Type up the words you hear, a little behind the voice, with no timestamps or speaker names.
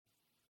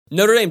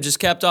Notre Dame just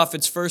capped off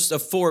its first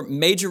of 4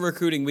 major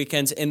recruiting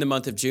weekends in the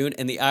month of June,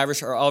 and the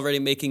Irish are already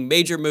making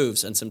major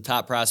moves on some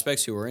top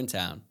prospects who are in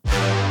town.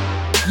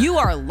 You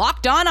are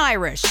Locked On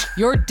Irish,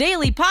 your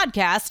daily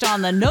podcast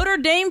on the Notre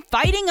Dame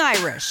Fighting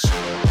Irish.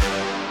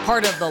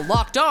 Part of the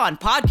Locked On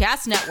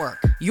Podcast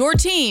Network, your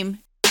team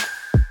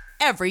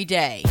every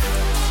day.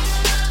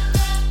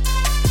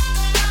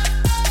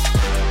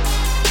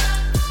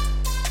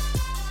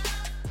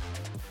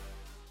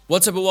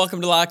 What's up and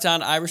welcome to Locked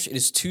On Irish. It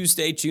is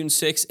Tuesday, June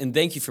 6th, and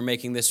thank you for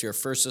making this your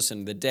first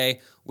listen of the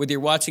day. Whether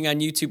you're watching on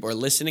YouTube or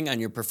listening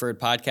on your preferred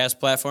podcast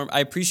platform,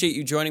 I appreciate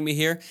you joining me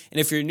here. And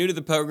if you're new to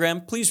the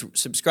program, please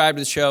subscribe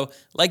to the show,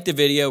 like the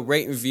video,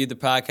 rate and review the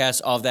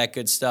podcast, all of that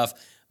good stuff.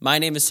 My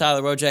name is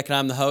Tyler Wojak, and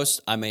I'm the host.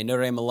 I'm a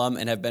Notre Dame alum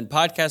and have been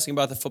podcasting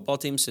about the football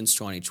team since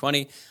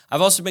 2020. I've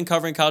also been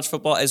covering college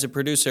football as a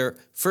producer,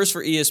 first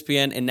for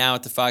ESPN and now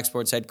at the Fox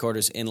Sports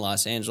headquarters in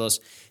Los Angeles.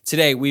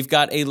 Today, we've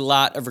got a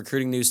lot of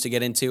recruiting news to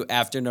get into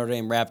after Notre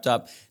Dame wrapped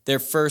up their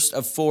first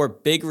of 4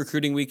 big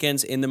recruiting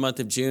weekends in the month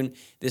of June.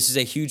 This is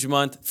a huge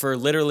month for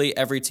literally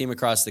every team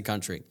across the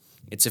country.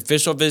 It's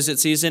official visit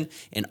season,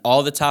 and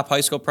all the top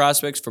high school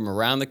prospects from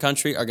around the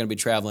country are going to be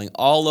traveling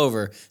all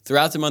over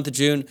throughout the month of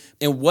June.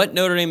 And what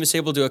Notre Dame is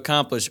able to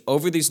accomplish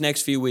over these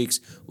next few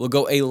weeks will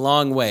go a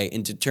long way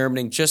in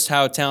determining just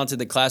how talented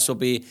the class will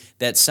be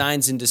that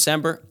signs in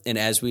December. And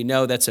as we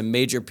know, that's a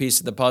major piece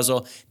of the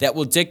puzzle that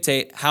will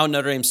dictate how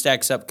Notre Dame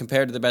stacks up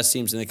compared to the best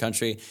teams in the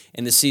country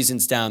in the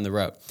seasons down the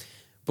road.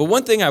 But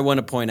one thing I want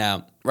to point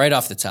out right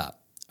off the top,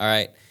 all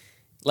right,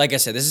 like I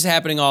said, this is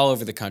happening all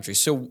over the country.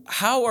 So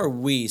how are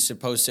we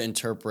supposed to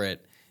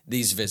interpret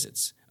these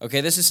visits? Okay,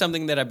 this is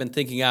something that I've been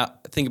thinking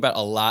about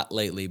a lot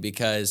lately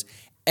because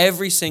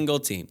every single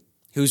team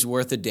who's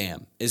worth a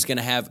damn is going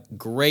to have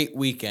great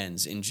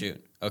weekends in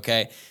June,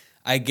 okay?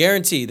 I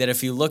guarantee that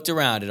if you looked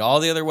around at all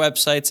the other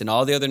websites and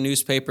all the other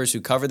newspapers who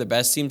cover the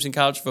best teams in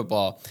college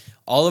football,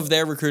 all of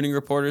their recruiting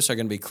reporters are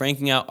going to be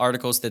cranking out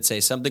articles that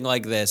say something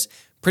like this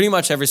pretty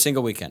much every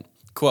single weekend.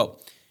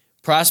 Quote,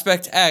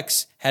 Prospect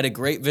X had a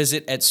great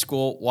visit at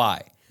School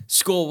Y.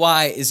 School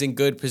Y is in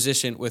good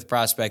position with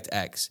Prospect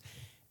X.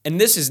 And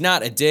this is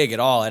not a dig at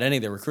all at any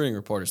of the recruiting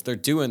reporters. They're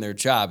doing their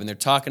job, and they're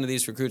talking to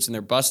these recruits, and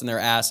they're busting their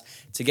ass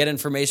to get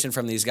information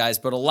from these guys,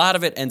 but a lot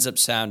of it ends up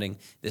sounding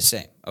the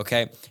same,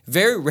 okay?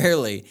 Very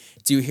rarely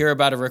do you hear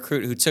about a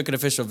recruit who took an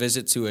official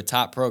visit to a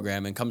top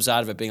program and comes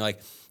out of it being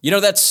like, you know,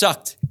 that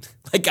sucked.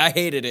 Like, I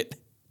hated it.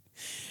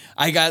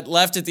 I got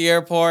left at the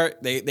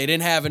airport. They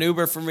didn't have an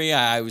Uber for me.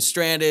 I was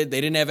stranded.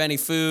 They didn't have any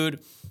food.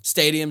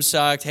 Stadium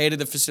sucked. Hated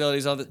the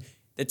facilities. All that.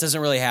 That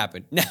doesn't really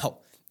happen. Now,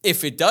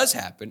 if it does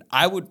happen,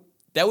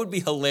 that would be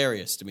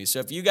hilarious to me. So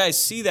if you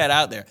guys see that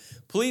out there,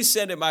 please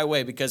send it my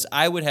way because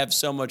I would have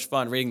so much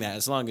fun reading that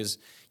as long as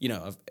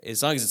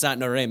it's not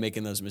Notre Dame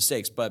making those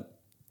mistakes. But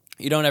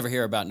you don't ever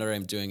hear about Notre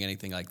Dame doing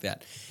anything like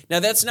that. Now,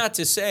 that's not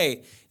to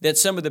say that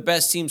some of the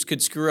best teams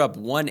could screw up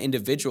one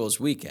individual's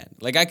weekend.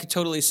 Like, I could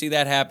totally see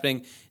that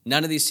happening.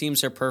 None of these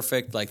teams are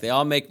perfect. Like, they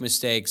all make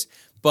mistakes.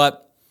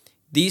 But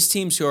these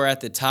teams who are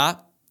at the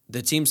top,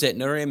 the teams that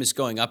Notre Dame is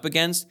going up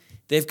against,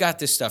 they've got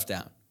this stuff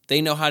down.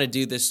 They know how to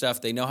do this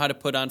stuff. They know how to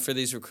put on for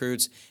these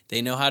recruits.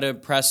 They know how to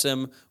impress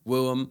them,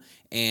 woo them,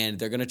 and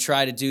they're going to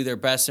try to do their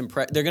best.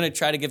 They're going to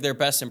try to give their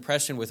best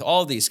impression with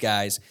all these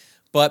guys.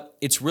 But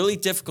it's really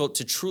difficult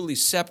to truly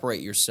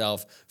separate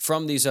yourself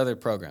from these other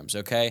programs,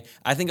 okay?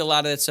 I think a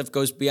lot of that stuff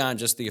goes beyond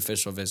just the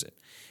official visit.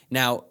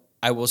 Now,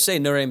 I will say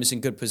Notre Dame is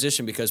in good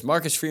position because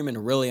Marcus Freeman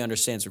really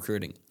understands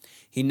recruiting.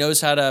 He knows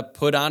how to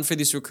put on for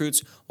these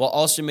recruits while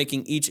also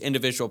making each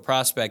individual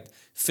prospect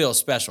feel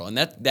special. And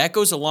that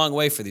goes a long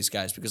way for these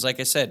guys because,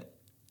 like I said,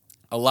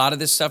 a lot of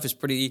this stuff is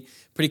pretty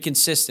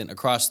consistent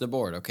across the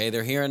board, okay?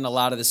 They're hearing a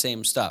lot of the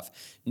same stuff.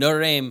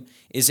 Notre Dame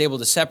is able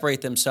to separate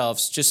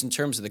themselves just in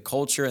terms of the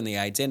culture and the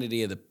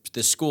identity of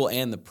the school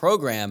and the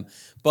program.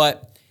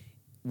 But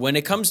when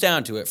it comes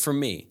down to it, for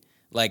me,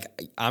 like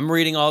I'm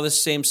reading all the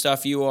same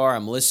stuff you are.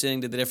 I'm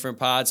listening to the different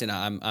pods, and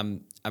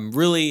I'm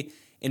really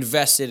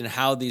invested in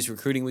how these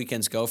recruiting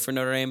weekends go for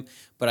Notre Dame.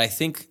 But I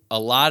think a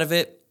lot of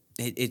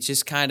it's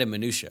just kind of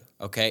minutia,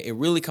 okay? It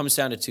really comes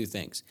down to 2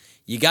 things.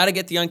 You got to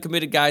get the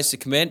uncommitted guys to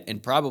commit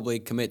and probably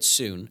commit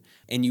soon.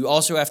 And you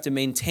also have to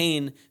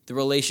maintain the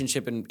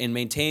relationship and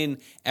maintain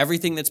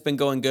everything that's been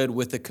going good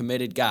with the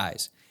committed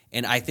guys.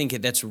 And I think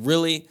that's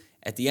really,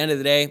 at the end of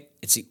the day,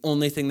 it's the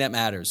only thing that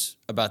matters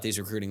about these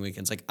recruiting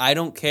weekends. Like, I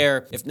don't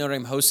care if Notre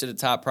Dame hosted a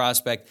top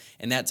prospect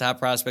and that top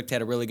prospect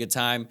had a really good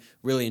time,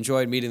 really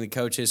enjoyed meeting the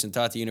coaches and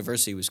thought the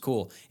university was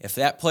cool. If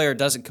that player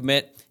doesn't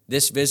commit,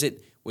 this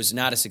visit was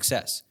not a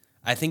success.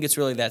 I think it's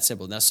really that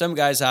simple. Now, some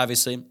guys,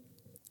 obviously,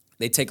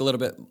 they take a little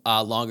bit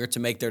longer to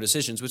make their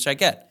decisions, which I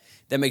get.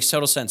 That makes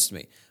total sense to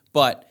me.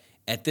 But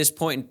at this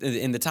point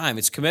in the time,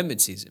 it's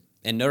commitment season.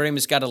 And Notre Dame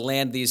has got to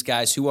land these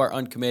guys who are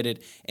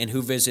uncommitted and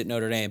who visit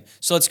Notre Dame.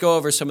 So let's go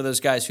over some of those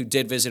guys who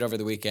did visit over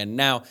the weekend.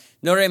 Now,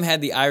 Notre Dame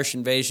had the Irish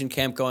Invasion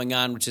Camp going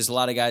on, which is a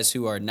lot of guys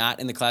who are not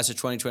in the class of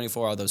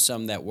 2024, although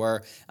some that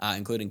were,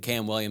 including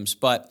Cam Williams.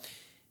 But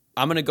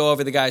I'm going to go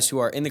over the guys who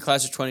are in the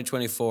class of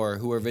 2024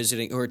 who are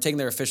taking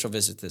their official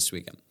visit this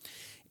weekend.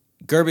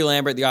 Gerby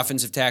Lambert, the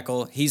offensive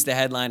tackle, he's the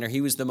headliner. He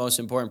was the most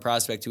important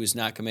prospect who was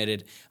not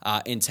committed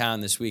in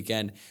town this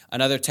weekend.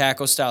 Another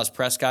tackle, Styles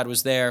Prescott,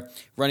 was there.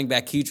 Running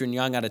back Kedron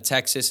Young out of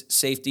Texas.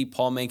 Safety,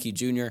 Paul Mankey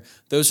Jr.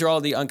 Those are all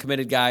the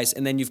uncommitted guys.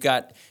 And then you've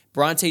got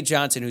Bronte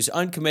Johnson, who's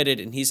uncommitted,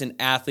 and he's an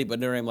athlete, but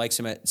Notre Dame likes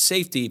him at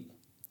safety.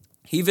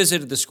 He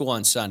visited the school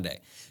on Sunday.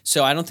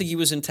 So I don't think he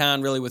was in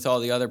town really with all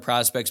the other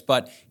prospects,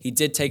 but he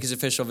did take his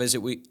official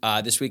visit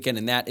this weekend,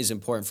 and that is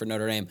important for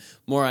Notre Dame.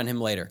 More on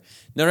him later.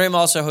 Notre Dame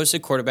also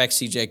hosted quarterback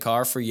C.J.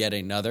 Carr for yet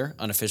another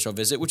unofficial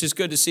visit, which is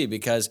good to see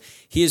because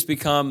he has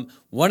become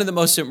one of the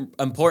most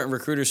important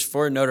recruiters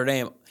for Notre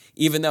Dame,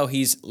 even though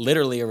he's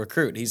literally a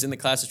recruit. He's in the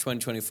class of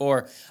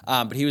 2024,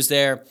 but he was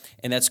there,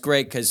 and that's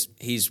great because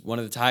he's one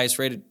of the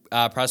highest-rated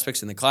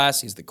prospects in the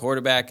class. He's the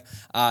quarterback,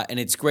 and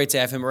it's great to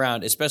have him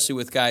around, especially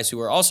with guys who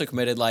are also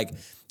committed like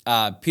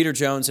Peter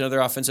Jones, another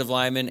offensive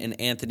lineman, and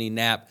Anthony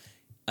Knapp,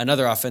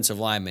 another offensive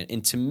lineman.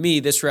 And to me,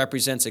 this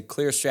represents a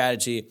clear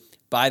strategy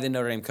by the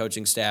Notre Dame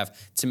coaching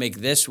staff to make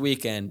this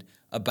weekend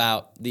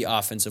about the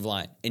offensive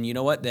line. And you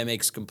know what? That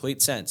makes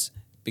complete sense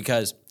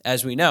because,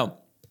 as we know,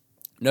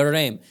 Notre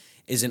Dame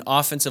is an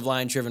offensive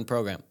line-driven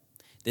program.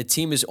 The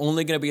team is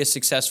only going to be as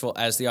successful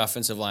as the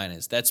offensive line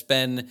is. That's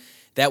been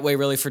that way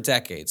really for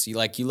decades. You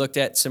looked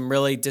at some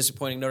really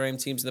disappointing Notre Dame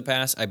teams in the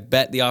past. I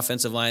bet the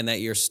offensive line that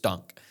year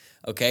stunk.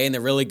 Okay, and the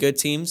really good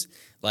teams,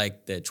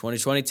 like the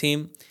 2020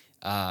 team,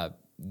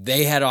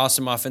 they had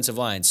awesome offensive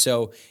lines.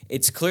 So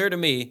it's clear to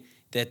me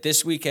that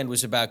this weekend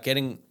was about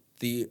getting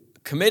the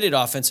committed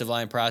offensive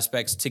line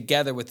prospects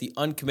together with the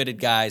uncommitted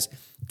guys,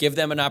 give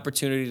them an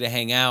opportunity to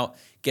hang out,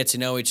 get to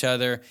know each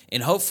other,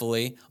 and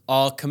hopefully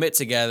all commit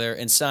together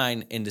and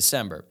sign in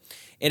December.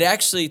 It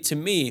actually, to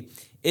me,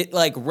 it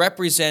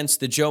represents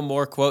the Joe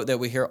Moore quote that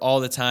we hear all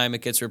the time.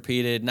 It gets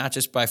repeated, not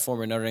just by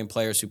former Notre Dame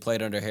players who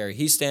played under Harry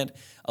Hiestand,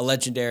 a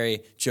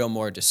legendary Joe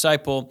Moore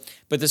disciple,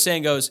 but the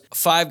saying goes,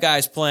 5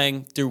 guys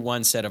playing through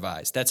one set of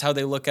eyes. That's how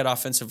they look at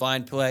offensive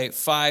line play.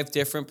 5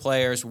 different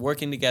players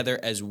working together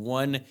as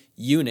one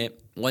unit,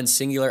 one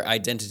singular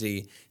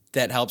identity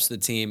that helps the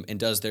team and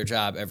does their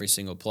job every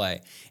single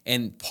play.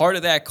 And part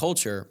of that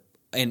culture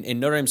in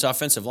Notre Dame's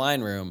offensive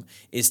line room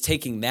is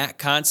taking that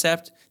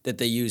concept that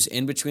they use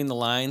in between the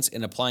lines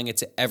and applying it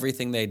to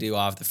everything they do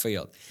off the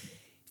field.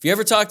 If you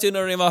ever talk to a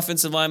Notre Dame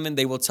offensive lineman,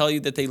 they will tell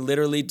you that they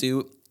literally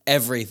do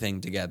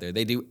everything together.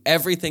 They do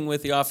everything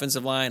with the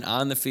offensive line,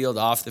 on the field,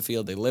 off the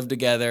field. They live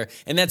together,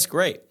 and that's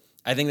great.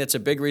 I think that's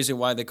a big reason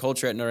why the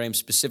culture at Notre Dame,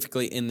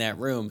 specifically in that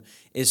room,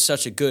 is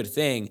such a good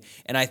thing.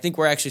 And I think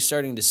we're actually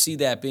starting to see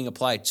that being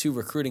applied to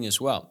recruiting as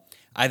well.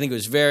 I think it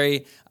was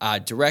very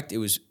direct.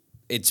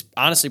 It's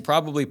honestly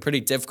probably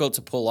pretty difficult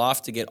to pull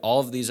off to get all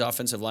of these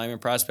offensive lineman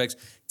prospects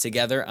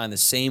together on the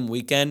same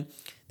weekend.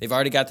 They've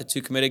already got the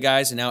 2 committed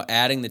guys and now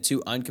adding the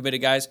 2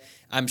 uncommitted guys.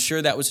 I'm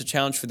sure that was a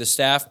challenge for the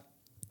staff.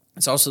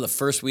 It's also the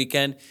first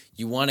weekend.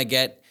 You want to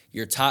get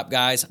your top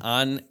guys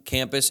on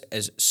campus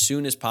as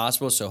soon as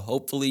possible, so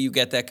hopefully you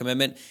get that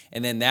commitment,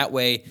 and then that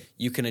way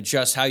you can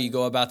adjust how you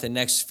go about the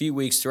next few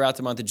weeks throughout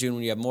the month of June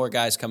when you have more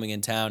guys coming in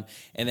town,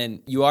 and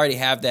then you already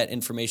have that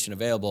information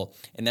available,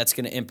 and that's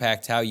going to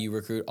impact how you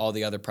recruit all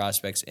the other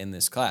prospects in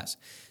this class.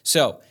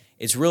 So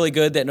it's really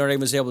good that Notre Dame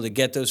was able to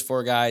get those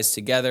 4 guys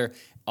together.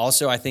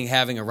 Also, I think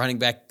having a running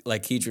back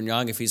like Kedron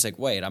Young, if he's like,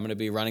 wait, I'm going to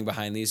be running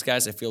behind these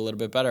guys, I feel a little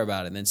bit better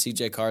about it. And then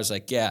C.J. Carr's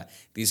like, yeah,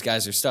 these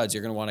guys are studs.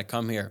 You're going to want to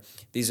come here.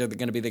 These are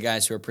going to be the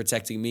guys who are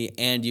protecting me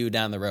and you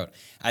down the road.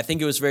 I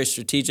think it was very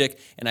strategic,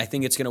 and I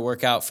think it's going to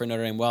work out for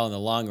Notre Dame well in the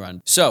long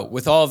run. So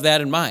with all of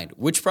that in mind,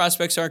 which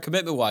prospects are in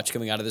commitment watch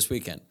coming out of this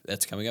weekend?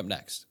 That's coming up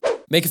next.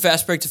 Make a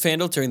fast break to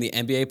FanDuel during the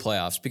NBA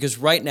playoffs because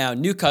right now,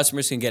 new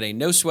customers can get a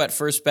no-sweat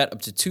first bet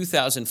up to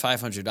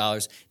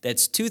 $2,500.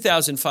 That's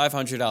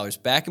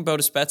 $2,500 back in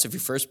bonus bets if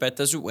your first bet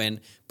doesn't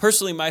win.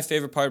 Personally, my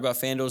favorite part about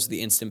FanDuel is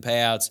the instant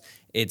payouts.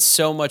 It's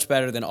so much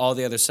better than all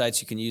the other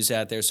sites you can use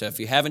out there. So if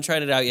you haven't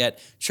tried it out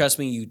yet, trust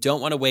me, you don't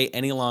want to wait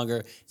any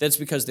longer. That's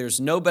because there's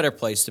no better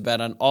place to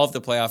bet on all of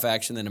the playoff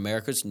action than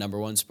America's #1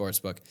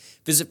 sportsbook.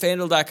 Visit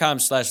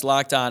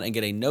FanDuel.com/lockedon and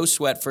get a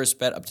no-sweat first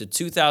bet up to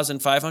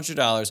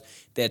 $2,500.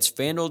 That's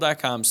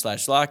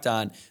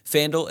FanDuel.com/lockedon.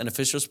 FanDuel, an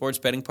official sports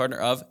betting partner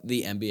of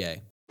the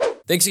NBA.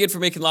 Thanks again for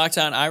making Locked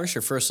On Irish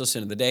your first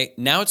listen of the day.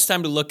 Now it's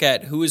time to look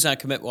at who is on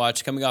commit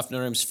watch coming off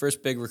Notre Dame's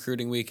first big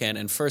recruiting weekend.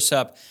 And first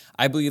up,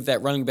 I believe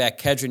that running back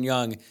Kedron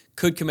Young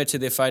could commit to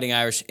the Fighting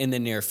Irish in the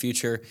near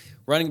future.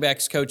 Running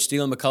backs coach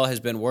Dylan McCullough has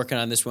been working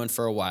on this one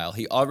for a while.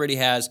 He already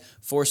has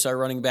 4-star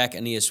running back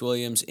Aeneas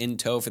Williams in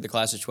tow for the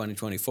class of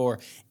 2024,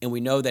 and we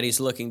know that he's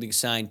looking to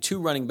sign 2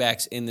 running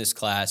backs in this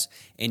class,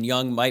 and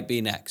Young might be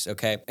next,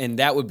 okay? And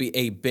that would be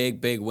a big,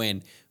 big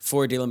win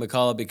for Dylan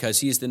McCullough because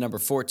he's the number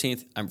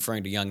 14th. I'm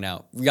referring to Young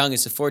now. Young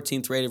is the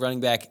 14th rated running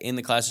back in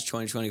the class of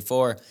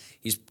 2024.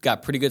 He's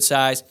got pretty good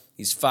size.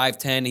 He's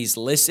 5'10". He's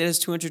listed as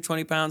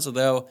 220 pounds,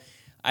 although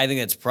I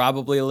think that's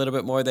probably a little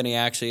bit more than he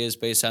actually is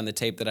based on the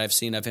tape that I've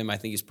seen of him. I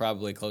think he's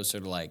probably closer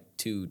to like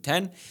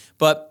 210.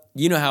 But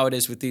you know how it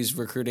is with these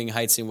recruiting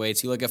heights and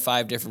weights. You look at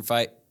five different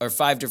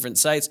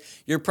sites,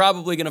 you're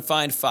probably going to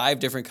find 5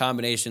 different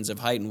combinations of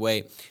height and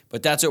weight.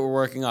 But that's what we're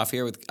working off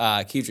here with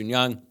Kedron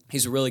Young.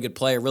 He's a really good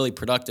player, really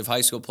productive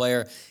high school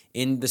player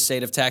in the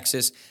state of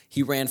Texas.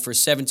 He ran for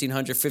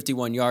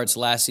 1,751 yards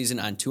last season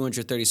on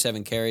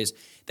 237 carries.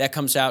 That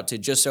comes out to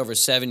just over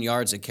 7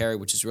 yards a carry,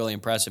 which is really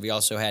impressive. He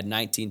also had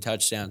 19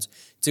 touchdowns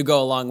to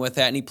go along with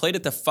that. And he played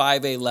at the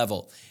 5A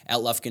level at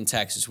Lufkin,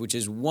 Texas, which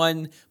is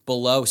one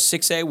below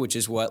 6A, which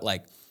is what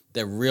like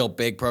the real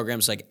big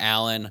programs like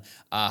Allen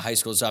High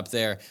School's up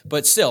there.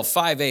 But still,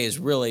 5A is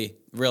really,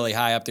 really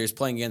high up there. He's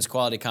playing against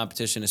quality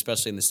competition,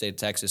 especially in the state of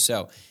Texas.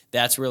 So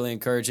that's really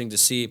encouraging to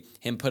see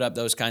him put up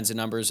those kinds of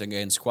numbers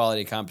against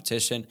quality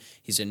competition.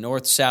 He's a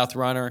north-south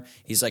runner.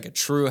 He's like a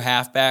true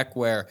halfback,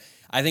 where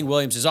I think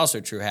Williams is also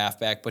a true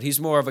halfback, but he's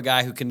more of a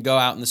guy who can go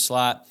out in the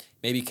slot,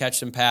 maybe catch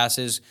some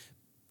passes,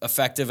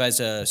 effective as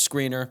a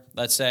screener,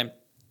 let's say.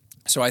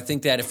 So I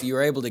think that if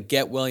you're able to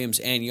get Williams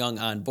and Young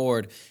on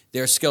board,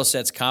 their skill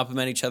sets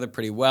complement each other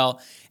pretty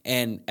well.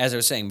 And as I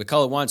was saying,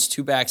 McCullough wants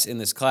 2 backs in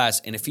this class,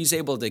 and if he's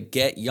able to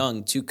get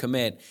Young to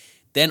commit,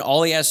 then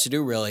all he has to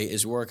do really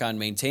is work on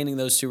maintaining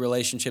those 2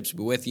 relationships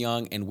with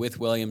Young and with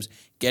Williams,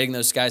 getting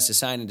those guys to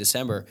sign in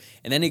December,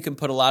 and then he can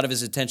put a lot of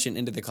his attention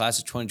into the class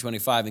of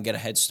 2025 and get a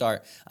head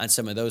start on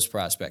some of those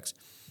prospects.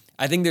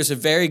 I think there's a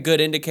very good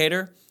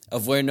indicator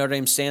of where Notre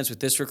Dame stands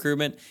with this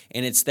recruitment,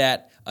 and it's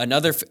that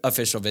another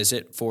official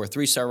visit for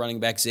 3-star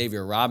running back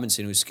Xavier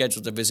Robinson, who's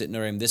scheduled to visit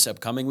Notre Dame this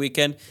upcoming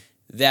weekend,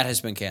 that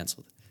has been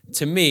canceled.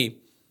 To me,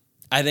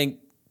 I think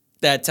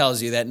that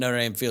tells you that Notre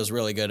Dame feels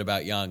really good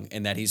about Young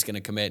and that he's going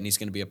to commit and he's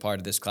going to be a part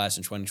of this class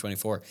in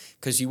 2024,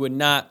 because you would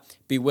not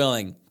be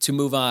willing to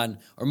move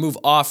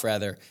off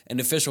an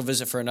official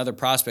visit for another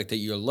prospect that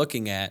you're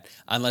looking at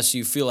unless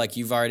you feel like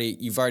you've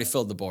already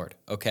filled the board,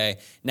 okay?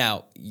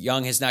 Now,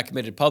 Young has not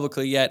committed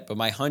publicly yet, but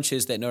my hunch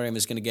is that Notre Dame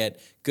is going to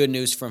get good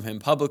news from him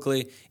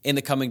publicly in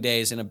the coming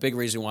days, and a big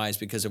reason why is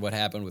because of what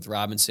happened with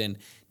Robinson.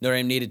 Notre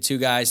Dame needed 2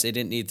 guys. They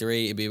didn't need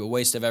 3. It'd be a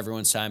waste of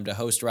everyone's time to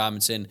host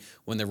Robinson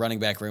when the running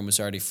back room was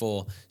already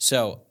full.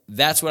 So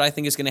that's what I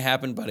think is going to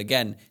happen, but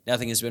again,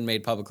 nothing has been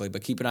made publicly,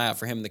 but keep an eye out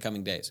for him in the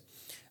coming days.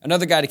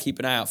 Another guy to keep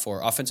an eye out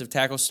for, offensive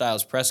tackle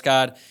Styles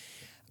Prescott.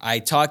 I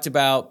talked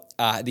about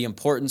the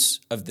importance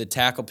of the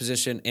tackle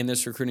position in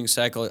this recruiting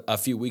cycle a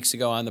few weeks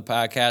ago on the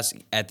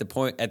podcast. At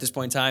this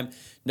point in time,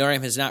 Notre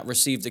Dame has not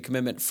received a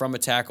commitment from a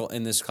tackle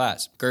in this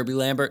class. Gerby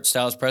Lambert,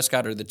 Styles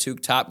Prescott are the 2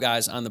 top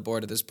guys on the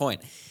board at this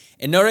point.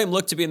 And Notre Dame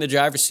looked to be in the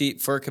driver's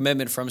seat for a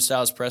commitment from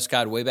Styles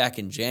Prescott way back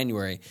in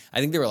January.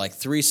 I think there were like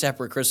 3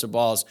 separate crystal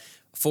balls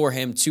for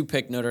him to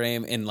pick Notre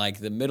Dame in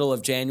like the middle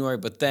of January,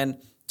 but then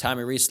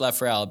Tommy Reese left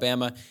for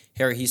Alabama.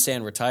 Harry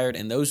Heasan retired,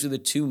 and those are the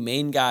 2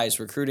 main guys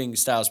recruiting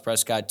Styles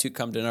Prescott to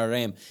come to Notre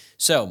Dame.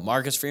 So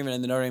Marcus Freeman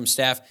and the Notre Dame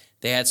staff,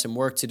 they had some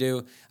work to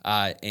do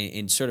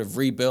and sort of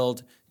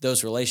rebuild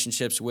those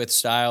relationships with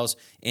Styles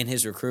in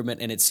his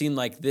recruitment. And it seemed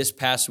like this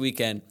past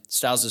weekend,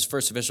 Styles'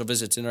 first official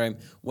visit to Notre Dame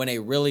went a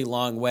really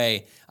long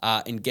way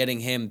in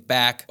getting him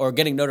back, or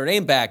getting Notre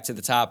Dame back to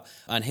the top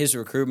on his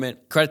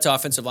recruitment. Credit to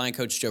offensive line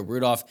coach Joe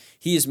Rudolph.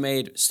 He has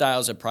made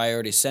Styles a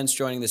priority since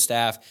joining the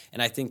staff,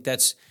 and I think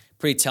that's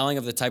pretty telling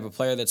of the type of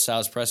player that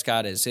Styles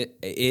Prescott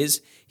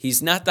is.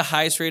 He's not the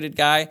highest rated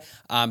guy,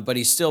 but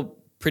he's still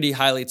pretty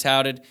highly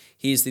touted.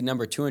 He's the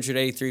number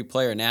 283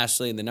 player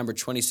nationally and the number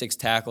 26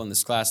 tackle in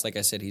this class. Like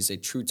I said, he's a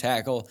true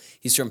tackle.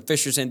 He's from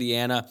Fishers,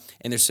 Indiana,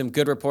 and there's some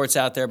good reports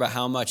out there about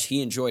how much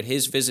he enjoyed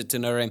his visit to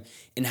Notre Dame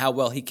and how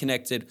well he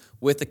connected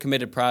with the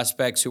committed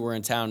prospects who were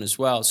in town as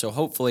well. So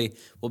hopefully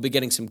we'll be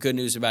getting some good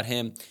news about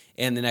him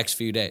in the next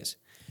few days.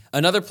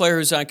 Another player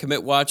who's on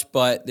commit watch,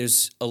 but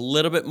there's a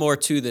little bit more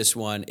to this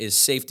one, is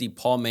safety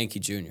Paul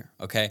Mankey Jr.,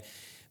 okay?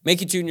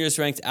 Mankey Jr. is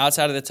ranked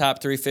outside of the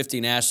top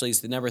 350 nationally.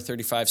 He's the number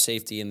 35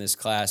 safety in this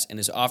class, and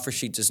his offer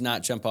sheet does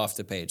not jump off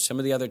the page. Some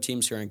of the other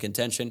teams who are in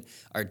contention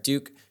are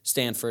Duke,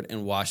 Stanford,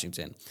 and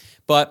Washington.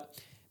 But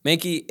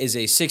Mankey is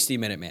a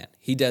 60-minute man.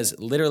 He does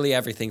literally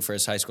everything for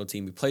his high school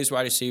team. He plays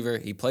wide receiver,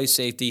 he plays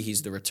safety,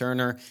 he's the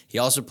returner, he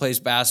also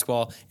plays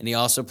basketball, and he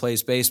also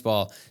plays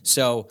baseball.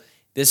 So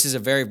this is a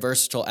very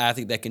versatile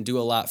athlete that can do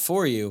a lot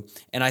for you.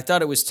 And I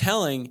thought it was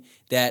telling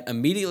that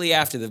immediately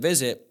after the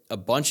visit, a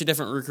bunch of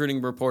different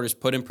recruiting reporters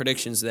put in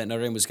predictions that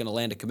Notre Dame was going to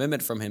land a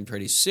commitment from him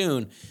pretty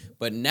soon.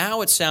 But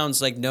now it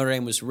sounds like Notre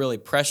Dame was really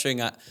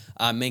pressuring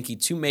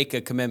Mankey to make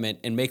a commitment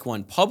and make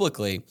one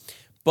publicly.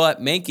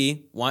 But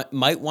Mankey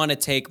might want to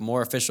take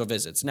more official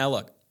visits. Now,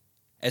 look,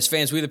 as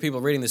fans, we the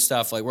people reading this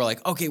stuff, we're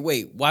like, okay,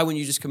 wait, why wouldn't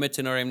you just commit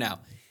to Notre Dame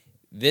now?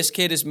 This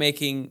kid is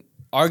making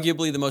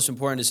arguably the most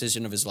important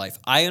decision of his life.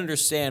 I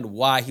understand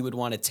why he would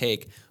want to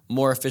take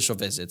more official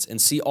visits and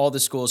see all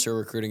the schools who are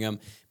recruiting him,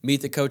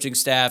 meet the coaching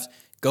staffs,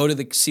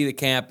 see the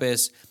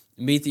campus,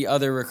 meet the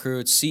other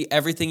recruits, see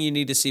everything you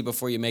need to see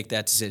before you make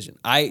that decision.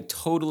 I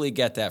totally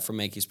get that from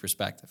Mankey's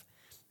perspective.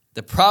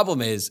 The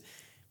problem is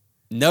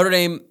Notre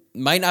Dame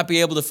might not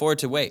be able to afford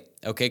to wait,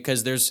 okay,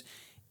 because there's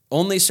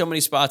only so many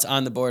spots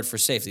on the board for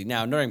safety.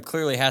 Now, Notre Dame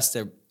clearly has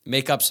to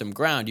make up some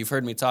ground. You've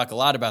heard me talk a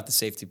lot about the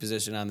safety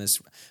position on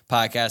this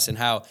podcast and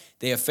how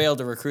they have failed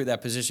to recruit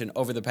that position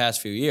over the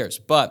past few years.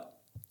 But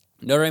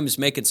Notre Dame is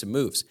making some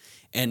moves.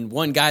 And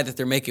one guy that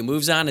they're making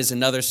moves on is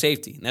another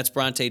safety, and that's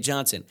Bronte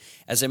Johnson.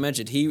 As I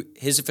mentioned,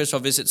 his official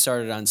visit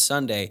started on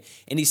Sunday,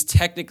 and he's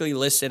technically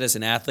listed as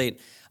an athlete,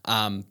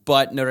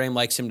 but Notre Dame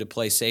likes him to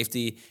play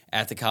safety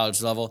at the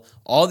college level.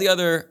 All the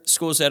other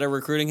schools that are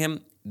recruiting him,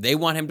 they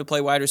want him to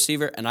play wide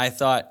receiver, and I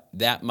thought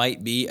that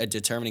might be a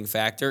determining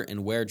factor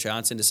in where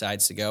Johnson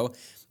decides to go.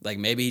 Like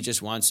maybe he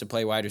just wants to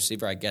play wide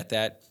receiver. I get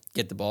that.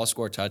 Get the ball,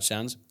 score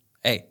touchdowns.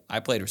 Hey,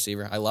 I played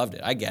receiver. I loved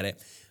it. I get it.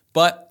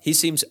 But he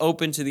seems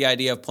open to the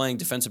idea of playing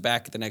defensive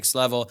back at the next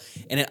level.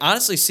 And it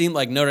honestly seemed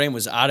like Notre Dame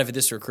was out of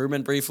this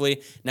recruitment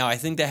briefly. Now, I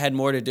think that had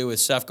more to do with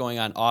stuff going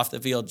on off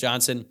the field.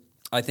 Johnson,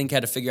 I think,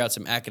 had to figure out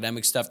some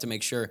academic stuff to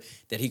make sure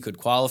that he could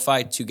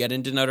qualify to get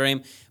into Notre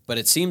Dame. But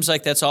it seems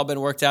like that's all been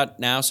worked out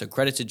now. So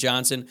credit to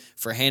Johnson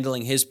for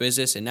handling his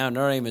business. And now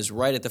Notre Dame is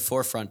right at the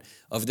forefront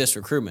of this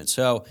recruitment.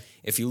 So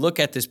if you look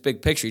at this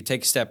big picture, you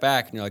take a step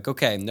back and you're like,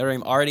 okay, Notre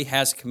Dame already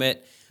has a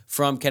commit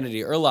from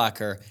Kennedy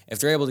Urlacher. If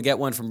they're able to get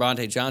one from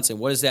Bronte Johnson,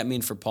 what does that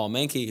mean for Paul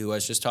Menke, who I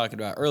was just talking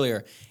about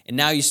earlier? And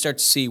now you start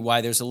to see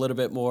why there's a little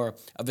bit more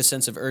of a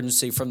sense of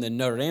urgency from the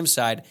Notre Dame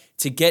side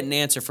to get an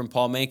answer from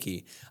Paul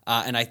Menke.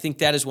 And I think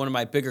that is one of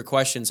my bigger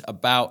questions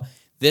about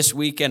this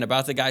weekend,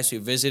 about the guys who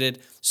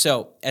visited.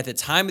 So at the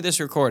time of this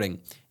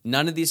recording,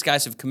 none of these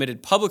guys have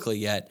committed publicly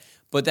yet.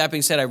 But that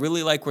being said, I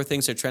really like where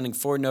things are trending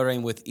for Notre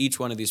Dame with each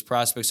one of these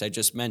prospects I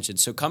just mentioned.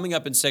 So coming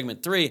up in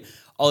segment 3,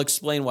 I'll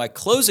explain why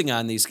closing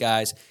on these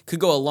guys could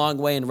go a long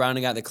way in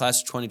rounding out the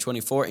class of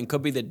 2024 and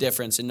could be the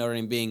difference in Notre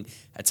Dame being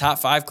a top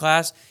 5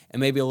 class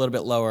and maybe a little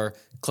bit lower,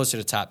 closer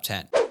to top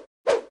 10.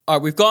 All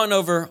right, we've gone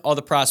over all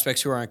the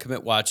prospects who are on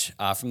commit watch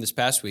from this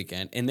past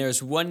weekend, and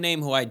there's one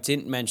name who I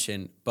didn't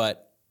mention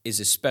but is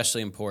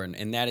especially important,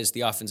 and that is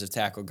the offensive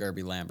tackle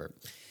Gerby Lambert.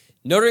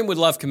 Notre Dame would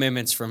love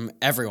commitments from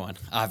everyone,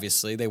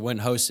 obviously. They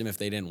wouldn't host him if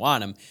they didn't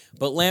want him.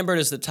 But Lambert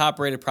is the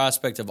top-rated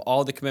prospect of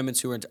all the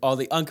commitments all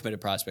the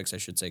uncommitted prospects, I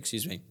should say,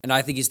 And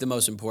I think he's the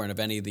most important of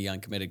any of the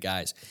uncommitted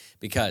guys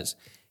because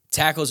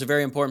tackle is a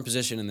very important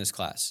position in this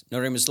class.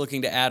 Notre Dame is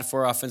looking to add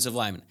 4 offensive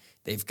linemen.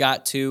 They've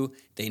got 2.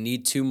 They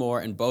need 2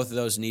 more, and both of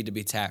those need to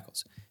be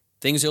tackles.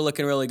 Things are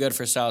looking really good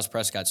for Silas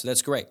Prescott, so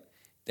that's great.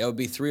 That would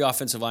be 3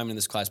 offensive linemen in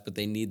this class, but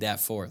they need that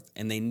 4th.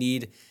 And they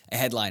need a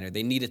headliner.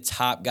 They need a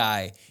top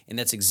guy, and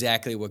that's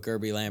exactly what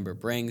Gerby Lambert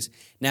brings.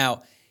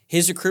 Now,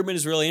 his recruitment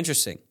is really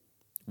interesting.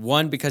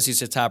 One, because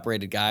he's a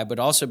top-rated guy, but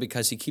also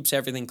because he keeps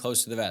everything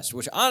close to the vest,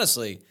 which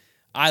honestly,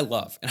 I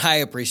love, and I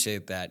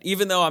appreciate that.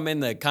 Even though I'm in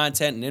the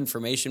content and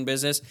information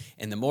business,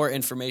 and the more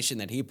information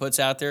that he puts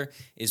out there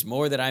is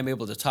more that I'm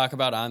able to talk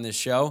about on this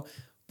show,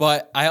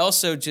 but I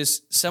also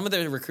just, some of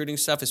the recruiting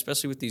stuff,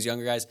 especially with these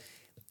younger guys,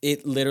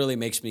 it literally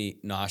makes me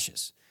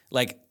nauseous.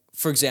 Like,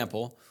 for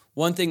example,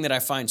 one thing that I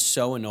find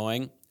so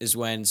annoying is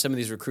when some of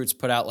these recruits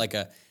put out like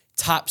a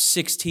top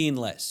 16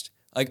 list.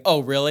 Like, oh,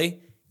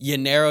 really? You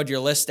narrowed your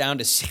list down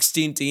to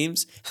 16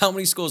 teams? How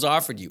many schools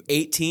offered you?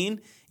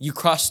 18? You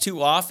crossed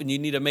 2 off and you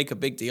need to make a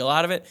big deal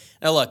out of it?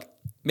 Now, look,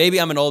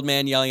 maybe I'm an old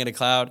man yelling at a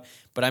cloud,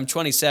 but I'm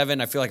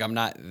 27. I feel like I'm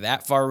not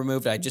that far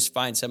removed. I just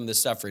find some of this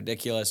stuff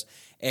ridiculous.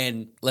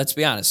 And let's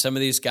be honest, some of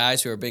these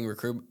guys who are being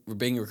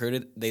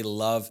recruited, they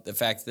love the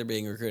fact that they're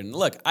being recruited. And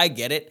look, I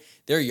get it.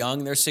 They're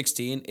young. They're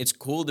 16. It's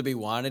cool to be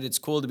wanted. It's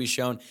cool to be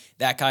shown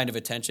that kind of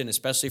attention,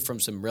 especially from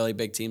some really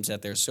big teams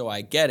out there. So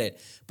I get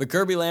it. But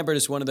Gerby Lambert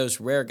is one of those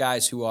rare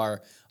guys who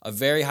are a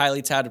very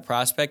highly touted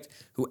prospect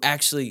who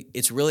actually,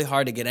 it's really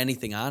hard to get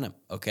anything on him,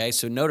 okay?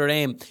 So Notre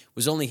Dame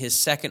was only his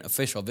 2nd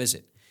official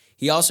visit.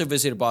 He also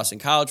visited Boston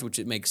College, which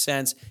it makes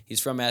sense. He's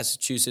from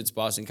Massachusetts.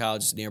 Boston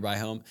College is nearby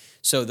home.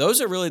 So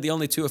those are really the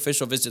only 2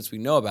 official visits we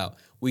know about.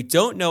 We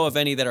don't know of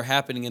any that are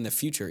happening in the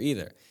future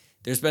either.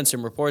 There's been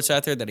some reports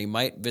out there that he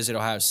might visit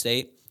Ohio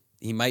State.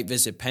 He might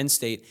visit Penn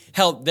State.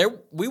 Hell,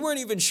 we weren't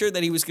even sure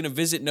that he was going to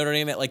visit Notre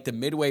Dame at like the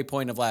midway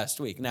point of last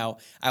week. Now,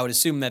 I would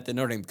assume that the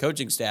Notre Dame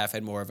coaching staff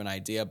had more of an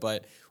idea,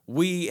 but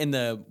we in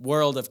the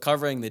world of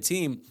covering the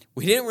team,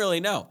 we didn't really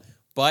know.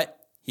 But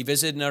he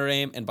visited Notre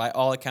Dame, and by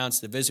all accounts,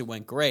 the visit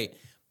went great.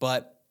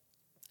 But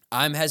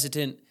I'm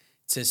hesitant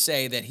to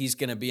say that he's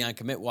going to be on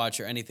commit watch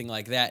or anything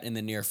like that in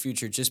the near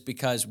future just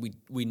because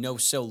we know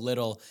so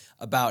little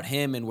about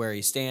him and where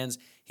he stands.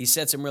 He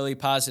said some really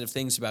positive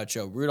things about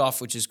Joe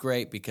Rudolph, which is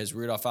great because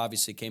Rudolph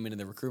obviously came into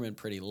the recruitment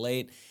pretty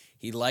late.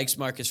 He likes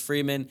Marcus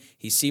Freeman.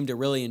 He seemed to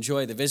really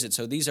enjoy the visit.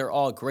 So these are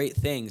all great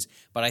things,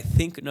 but I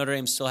think Notre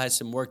Dame still has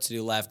some work to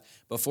do left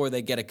before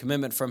they get a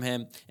commitment from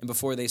him and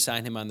before they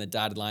sign him on the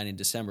dotted line in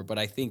December. But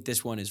I think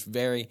this one is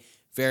very,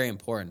 very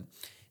important.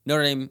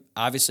 Notre Dame,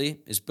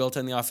 obviously, is built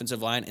on the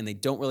offensive line, and they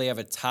don't really have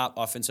a top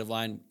offensive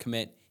line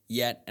commit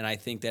yet. And I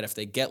think that if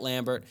they get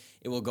Lambert,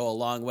 it will go a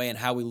long way in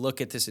how we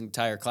look at this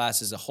entire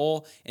class as a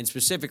whole, and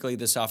specifically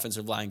this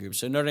offensive line group.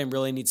 So Notre Dame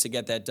really needs to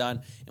get that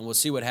done, and we'll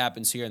see what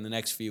happens here in the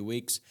next few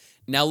weeks.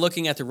 Now,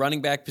 looking at the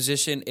running back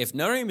position, if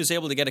Notre Dame is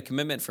able to get a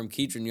commitment from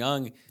Keidron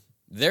Young,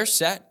 they're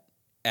set.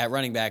 at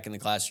running back in the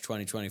class of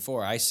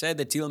 2024. I said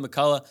that Dylan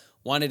McCullough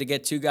wanted to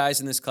get 2 guys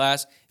in this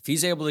class. If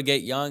he's able to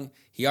get Young,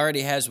 he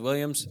already has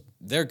Williams,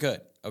 they're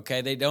good.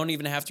 Okay, they don't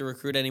even have to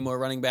recruit any more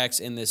running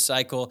backs in this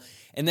cycle.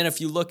 And then if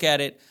you look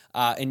at it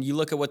and you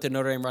look at what the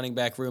Notre Dame running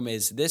back room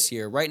is this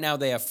year, right now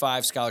they have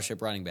 5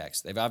 scholarship running backs.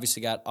 They've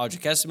obviously got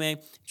Audric Esime,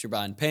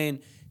 Javon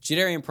Payne,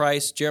 Jadarian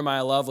Price,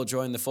 Jeremiah Love will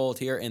join the fold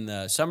here in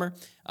the summer,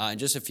 in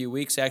just a few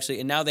weeks actually.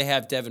 And now they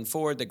have Devin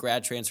Ford, the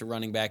grad transfer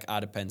running back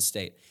out of Penn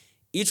State.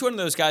 Each one of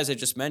those guys I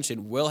just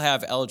mentioned will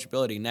have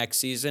eligibility next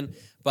season,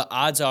 but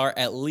odds are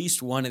at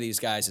least one of these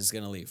guys is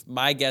going to leave.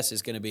 My guess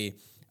is going to be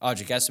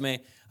Audric Esime.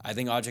 I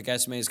think Audric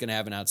Esime is going to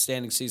have an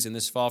outstanding season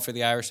this fall for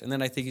the Irish, and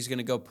then I think he's going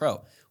to go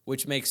pro,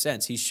 which makes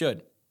sense. He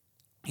should.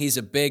 He's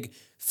a big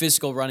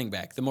physical running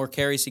back. The more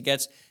carries he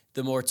gets,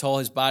 the more toll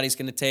his body's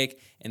going to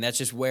take, and that's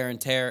just wear and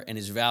tear, and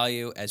his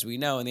value, as we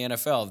know in the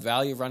NFL, the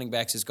value of running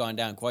backs has gone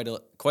down quite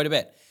a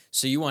bit.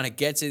 So you want to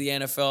get to the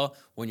NFL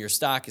when your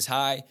stock is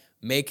high,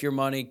 make your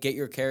money, get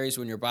your carries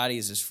when your body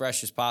is as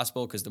fresh as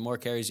possible, because the more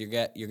carries you're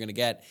going to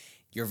get,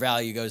 your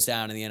value goes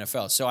down in the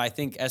NFL. So I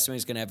think Esime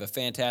is going to have a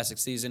fantastic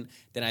season.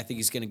 Then I think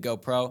he's going to go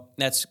pro.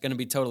 That's going to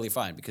be totally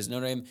fine because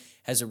Notre Dame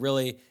has a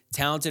really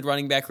talented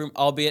running back room,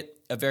 albeit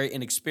a very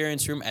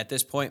inexperienced room at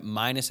this point,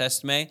 minus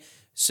Esime.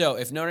 So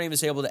if Notre Dame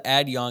is able to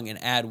add Young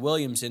and add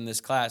Williams in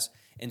this class,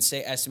 and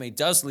say Esime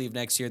does leave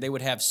next year, they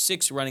would have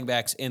 6 running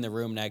backs in the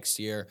room next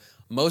year.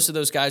 Most of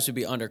those guys would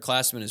be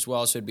underclassmen as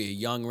well, so it'd be a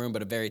young room,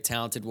 but a very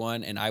talented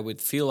one. And I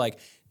would feel like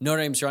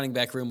Notre Dame's running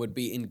back room would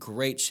be in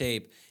great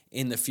shape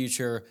in the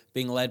future,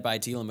 being led by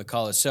Dylan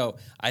McCullough. So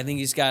I think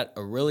he's got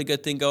a really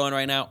good thing going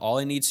right now. All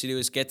he needs to do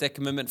is get that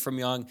commitment from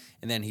Young,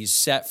 and then he's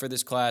set for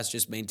this class.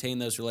 Just maintain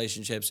those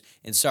relationships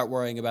and start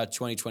worrying about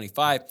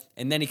 2025,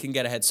 and then he can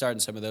get a head start on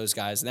some of those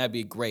guys, and that'd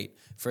be great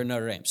for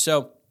Notre Dame.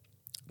 So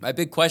my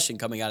big question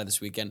coming out of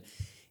this weekend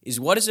is,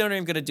 what is Notre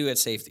Dame going to do at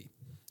safety?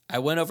 I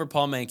went over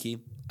Paul Mankey.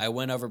 I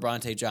went over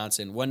Bronte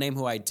Johnson. One name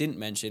who I didn't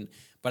mention,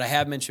 but I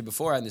have mentioned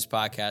before on this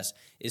podcast,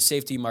 is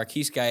safety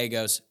Marquise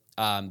Gallegos,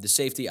 the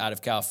safety out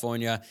of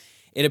California.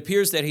 It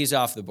appears that he's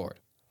off the board,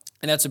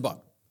 and that's a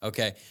bummer,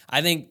 okay?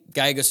 I think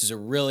Gallegos is a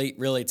really,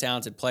 really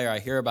talented player. I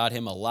hear about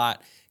him a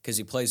lot because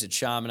he plays at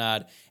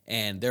Chaminade,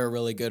 and they're a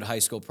really good high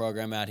school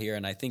program out here,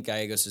 and I think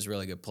Gallegos is a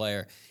really good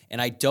player.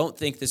 And I don't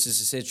think this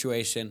is a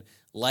situation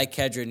like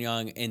Kedron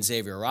Young and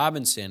Xavier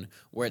Robinson,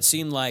 where it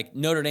seemed like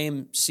Notre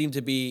Dame seemed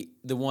to be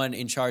the one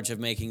in charge of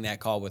making that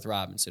call with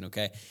Robinson,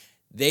 okay?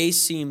 They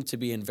seem to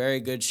be in very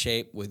good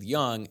shape with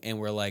Young, and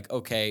we're like,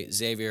 okay,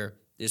 Xavier,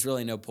 there's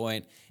really no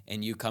point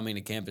in you coming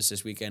to campus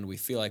this weekend. We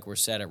feel like we're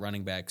set at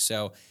running back.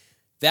 So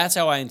that's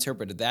how I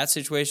interpreted that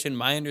situation.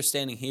 My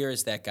understanding here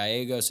is that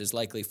Gallegos is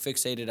likely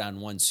fixated on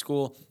one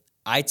school.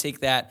 I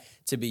take that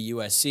to be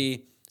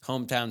USC,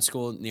 hometown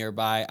school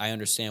nearby. I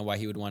understand why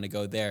he would want to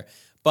go there.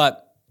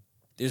 But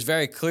there's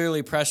very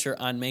clearly pressure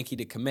on Mankey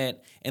to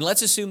commit, and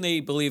let's assume they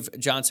believe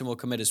Johnson will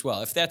commit as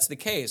well. If that's the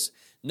case,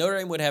 Notre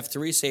Dame would have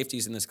 3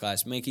 safeties in this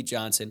class, Mankey,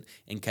 Johnson,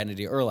 and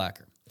Kennedy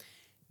Urlacher.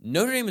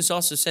 Notre Dame is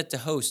also set to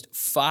host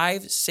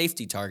 5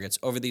 safety targets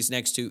over these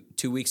next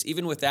two weeks,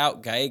 even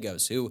without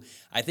Gallegos, who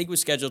I think was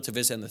scheduled to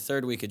visit in the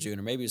 3rd week of June,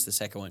 or maybe it's the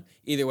 2nd one.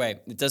 Either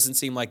way, it doesn't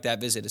seem like that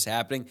visit is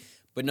happening,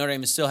 but Notre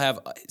Dame still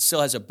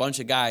has a bunch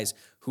of guys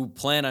who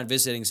plan on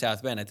visiting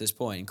South Bend at this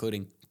point,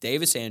 including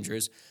Davis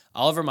Andrews,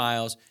 Oliver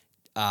Miles,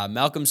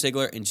 Malcolm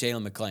Ziegler, and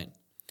Jalen McClain.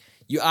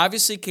 You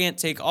obviously can't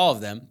take all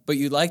of them, but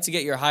you'd like to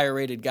get your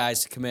higher-rated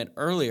guys to commit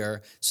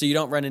earlier so you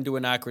don't run into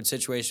an awkward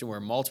situation where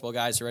multiple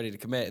guys are ready to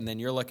commit, and then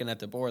you're looking at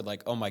the board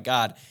like, oh, my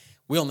God,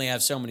 we only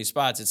have so many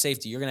spots at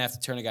safety. You're going to have to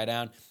turn a guy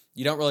down.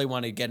 You don't really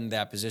want to get in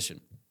that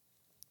position.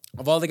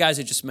 Of all the guys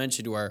I just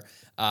mentioned who are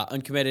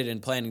uncommitted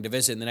and planning to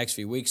visit in the next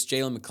few weeks,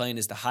 Jalen McClain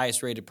is the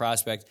highest-rated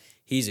prospect.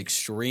 He's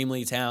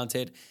extremely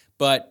talented.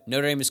 But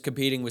Notre Dame is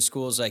competing with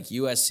schools like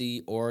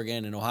USC,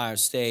 Oregon, and Ohio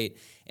State.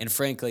 And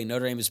frankly,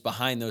 Notre Dame is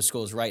behind those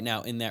schools right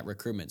now in that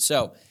recruitment.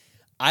 So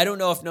I don't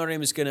know if Notre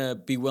Dame is going to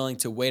be willing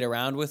to wait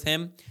around with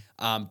him,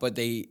 but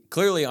they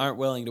clearly aren't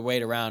willing to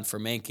wait around for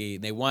Mankey.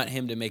 They want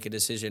him to make a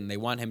decision. They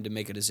want him to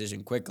make a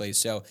decision quickly.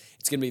 So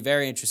it's going to be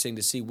very interesting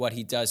to see what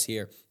he does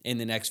here in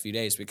the next few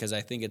days because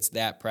I think it's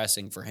that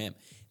pressing for him.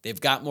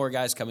 They've got more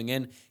guys coming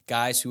in,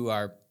 guys who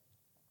are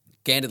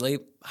candidly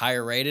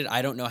higher rated.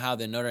 I don't know how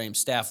the Notre Dame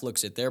staff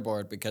looks at their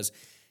board because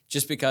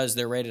just because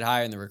they're rated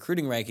higher in the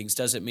recruiting rankings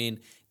doesn't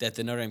mean that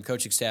the Notre Dame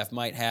coaching staff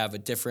might have a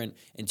different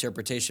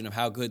interpretation of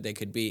how good they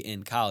could be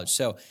in college.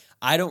 So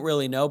I don't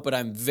really know, but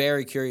I'm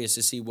very curious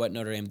to see what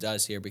Notre Dame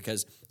does here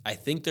because I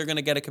think they're going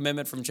to get a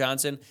commitment from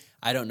Johnson.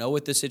 I don't know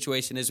what the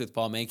situation is with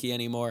Paul Mankey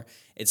anymore.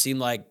 It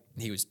seemed like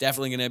he was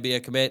definitely going to be a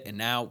commit, and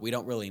now we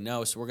don't really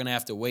know, so we're going to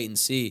have to wait and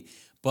see.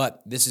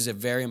 But this is a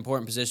very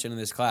important position in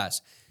this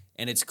class,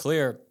 and it's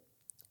clear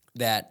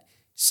that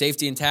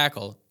safety and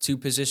tackle, 2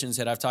 positions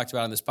that I've talked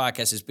about on this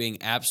podcast as being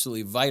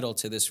absolutely vital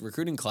to this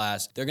recruiting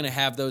class. They're going to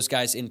have those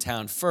guys in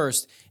town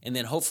first and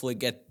then hopefully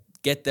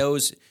get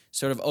those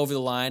sort of over the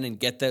line and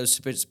get those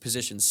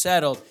positions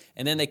settled,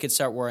 and then they could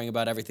start worrying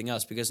about everything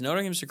else because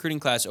Notre Dame's recruiting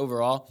class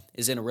overall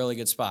is in a really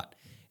good spot.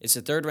 It's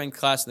the third-ranked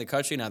class in the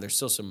country. Now, there's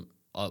still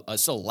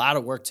a lot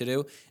of work to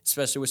do,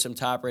 especially with some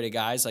top-rated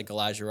guys like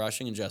Elijah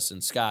Rushing and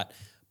Justin Scott.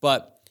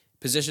 But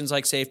positions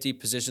like safety,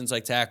 positions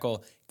like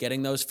tackle,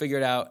 getting those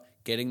figured out,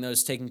 getting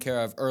those taken care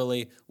of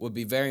early would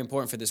be very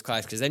important for this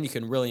class, because then you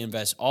can really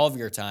invest all of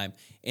your time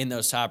in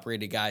those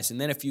top-rated guys. And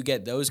then if you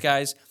get those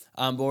guys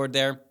on board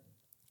there,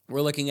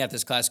 we're looking at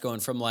this class going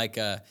from like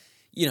a,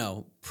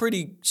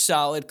 pretty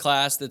solid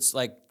class that's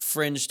like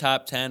fringe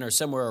top 10 or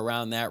somewhere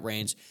around that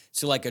range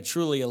to like a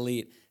truly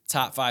elite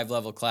top 5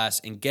 level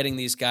class. And getting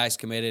these guys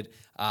committed,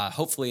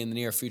 hopefully in the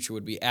near future,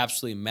 would be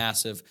absolutely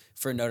massive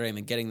for Notre Dame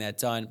and getting that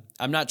done.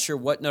 I'm not sure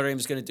what Notre Dame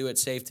is going to do at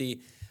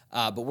safety,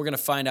 but we're going to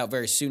find out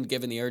very soon,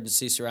 given the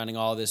urgency surrounding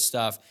all this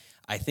stuff.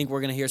 I think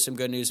we're going to hear some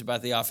good news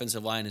about the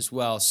offensive line as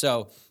well.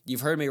 So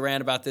you've heard me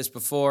rant about this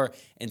before,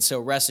 and so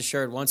rest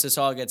assured, once this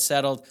all gets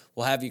settled,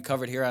 we'll have you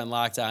covered here on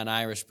Locked On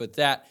Irish. But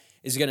that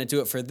is going to do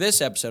it for this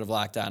episode of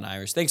Locked On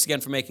Irish. Thanks again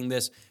for making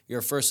this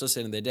your first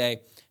listen of the day.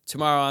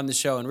 Tomorrow on the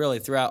show, and really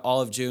throughout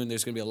all of June,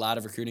 there's going to be a lot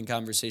of recruiting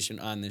conversation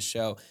on this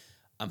show.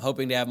 I'm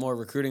hoping to have more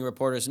recruiting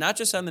reporters, not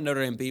just on the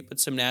Notre Dame beat, but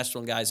some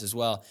national guys as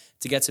well,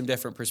 to get some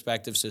different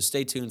perspectives. So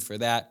stay tuned for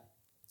that.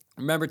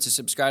 Remember to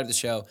subscribe to the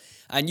show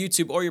on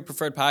YouTube or your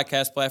preferred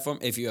podcast platform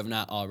if you have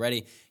not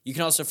already. You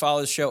can also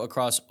follow the show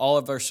across all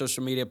of our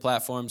social media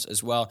platforms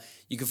as well.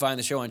 You can find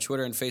the show on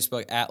Twitter and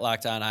Facebook at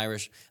Locked On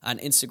Irish, on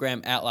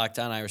Instagram at Locked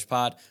On Irish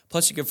Pod.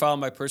 Plus, you can follow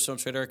my personal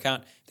Twitter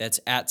account. That's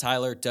at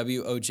Tyler,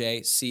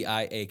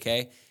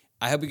 WOJCIAK.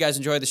 I hope you guys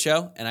enjoyed the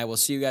show, and I will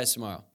see you guys tomorrow.